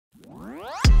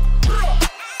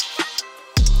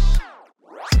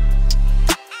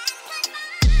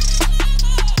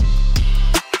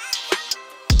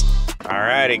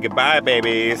righty, goodbye,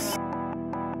 babies.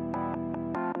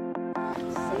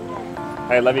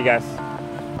 Hey, love you guys.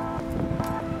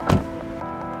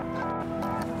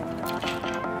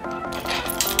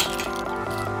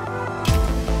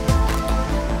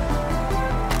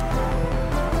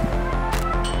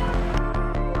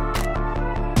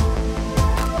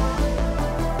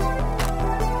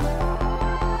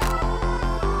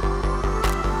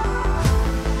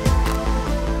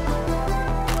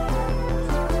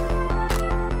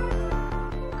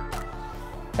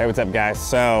 Hey, what's up guys?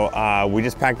 So we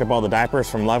just packed up all the diapers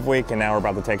from Love Week and now we're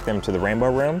about to take them to the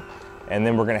Rainbow Room. And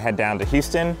then we're gonna head down to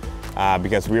Houston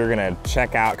because we were gonna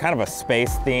check out kind of a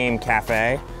space themed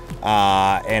cafe.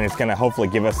 And it's gonna hopefully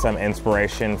give us some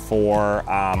inspiration for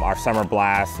our Summer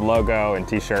Blast logo and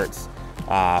t-shirts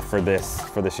for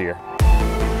this year.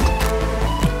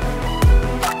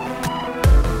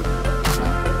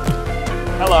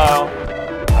 Hello,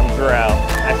 I'm Jarrell.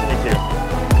 Nice to meet you.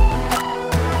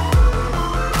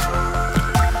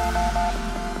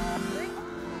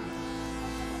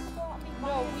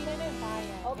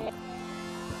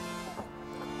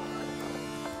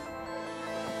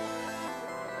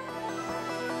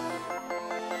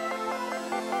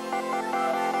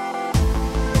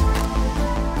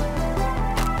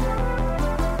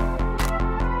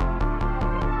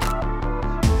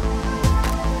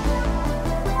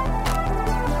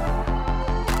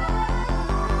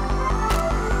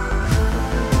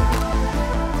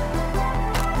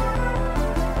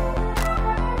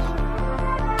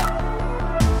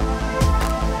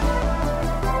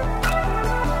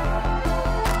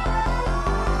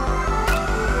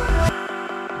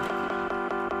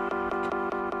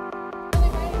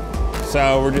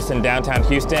 So we're just in downtown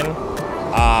Houston.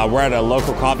 We're at a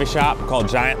local coffee shop called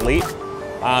Giant Leap.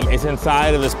 It's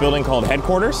inside of this building called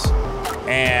Headquarters.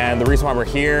 And the reason why we're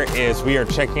here is we are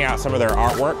checking out some of their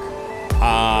artwork.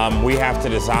 We have to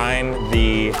design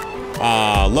the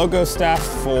logo stuff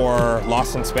for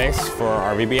Lost in Space for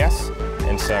our VBS.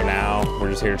 And so now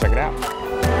we're just here to check it out.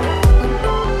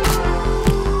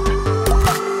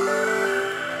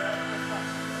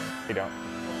 You don't.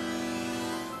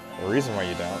 The reason why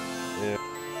you don't is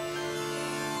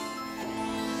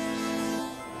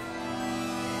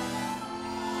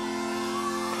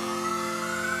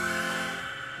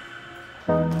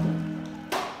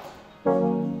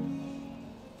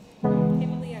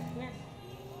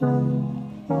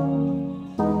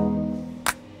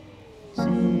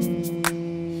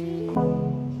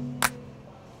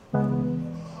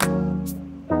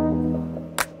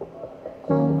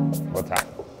what's happening?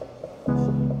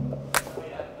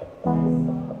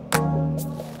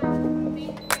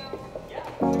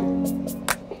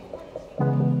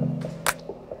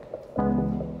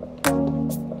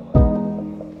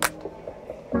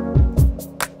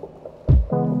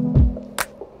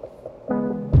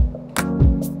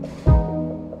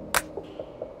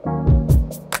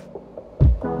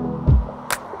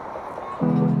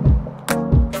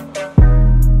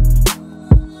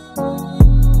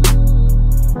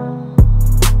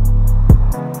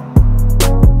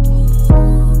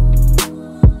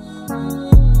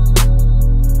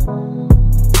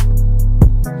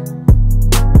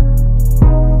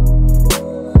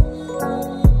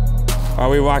 Are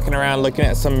we walking around looking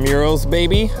at some murals,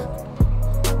 baby?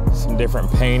 Some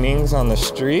different paintings on the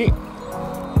street.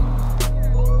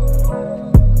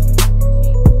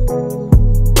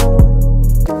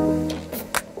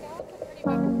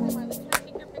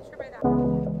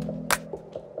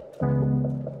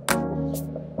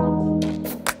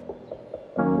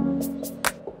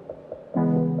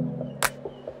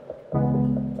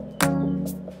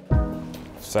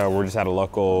 So we're just at a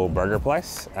local burger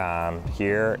place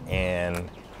here in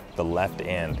the left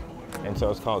end. And so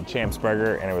it's called Champ's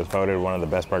Burger and it was voted one of the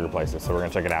best burger places. So we're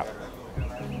gonna check it out.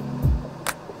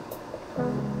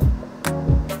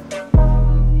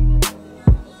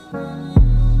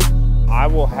 I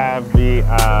will have the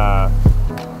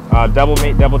double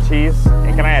meat, double cheese.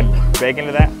 And can I add bacon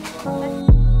to that?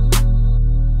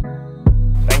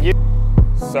 Thank you.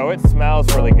 So it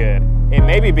smells really good. It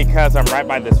may be because I'm right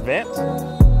by this vent.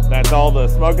 That's all the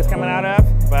smoke is coming out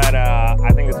of, but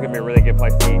I think it's gonna be a really good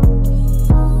place to eat.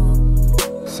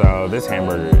 So this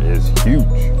hamburger is huge.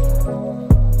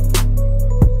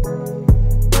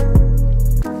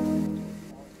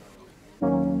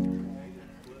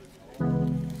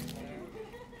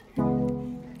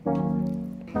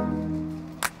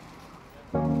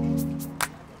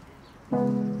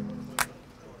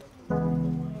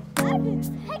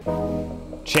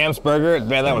 Champ's Burger,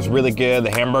 man, that was really good.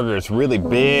 The hamburger is really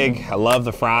big. I love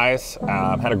the fries.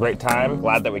 Had a great time.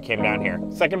 Glad that we came down here.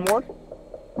 Second Ward?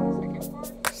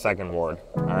 second ward.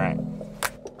 All right.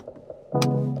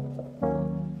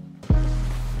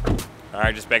 All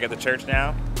right, just back at the church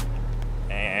now,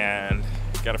 and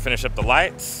got to finish up the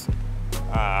lights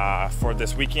for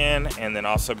this weekend, and then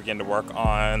also begin to work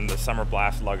on the Summer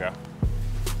Blast logo.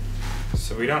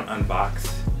 So we don't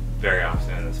unbox very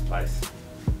often in this place,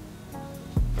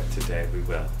 but today we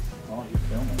will. Oh, you're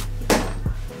filming.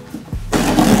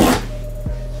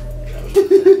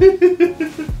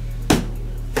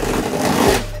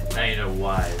 Now you know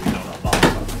why we don't unbox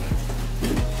something.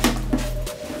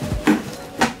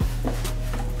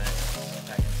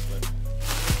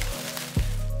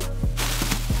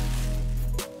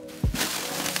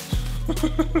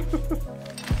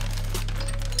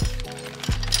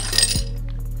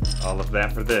 All of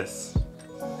that for this.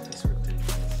 It's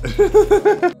ridiculous.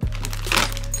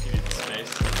 You need the space.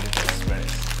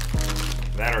 Space.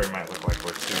 That or it might look like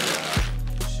we're too.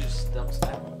 Just double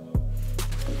stack.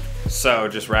 So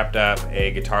just wrapped up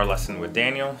a guitar lesson with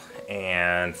Daniel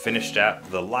and finished up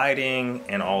the lighting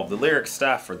and all of the lyric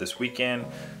stuff for this weekend.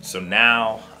 So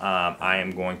now I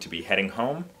am going to be heading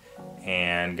home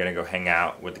and gonna go hang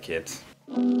out with the kids.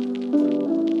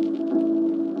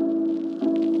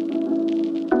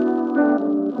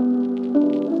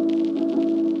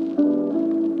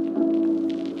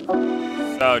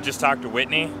 So just talked to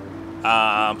Whitney.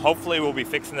 Hopefully we'll be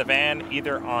fixing the van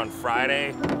either on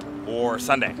Friday or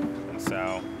Sunday. And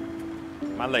so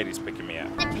my lady's picking me up.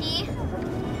 The pee?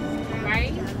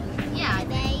 Right? Yeah,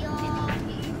 they all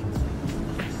pee.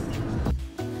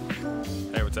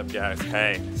 Hey, what's up guys?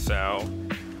 Hey, so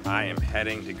I am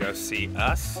heading to go see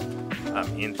Us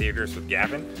in theaters with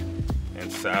Gavin.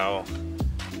 And so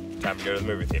time to go to the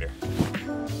movie theater.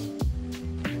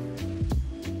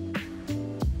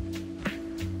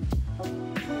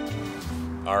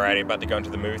 Alrighty, about to go into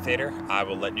the movie theater. I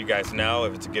will let you guys know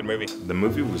if it's a good movie. The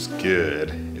movie was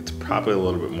good. It's probably a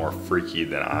little bit more freaky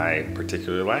than I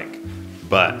particularly like,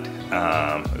 but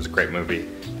it was a great movie.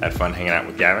 Had fun hanging out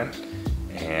with Gavin,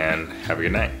 and have a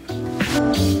good night.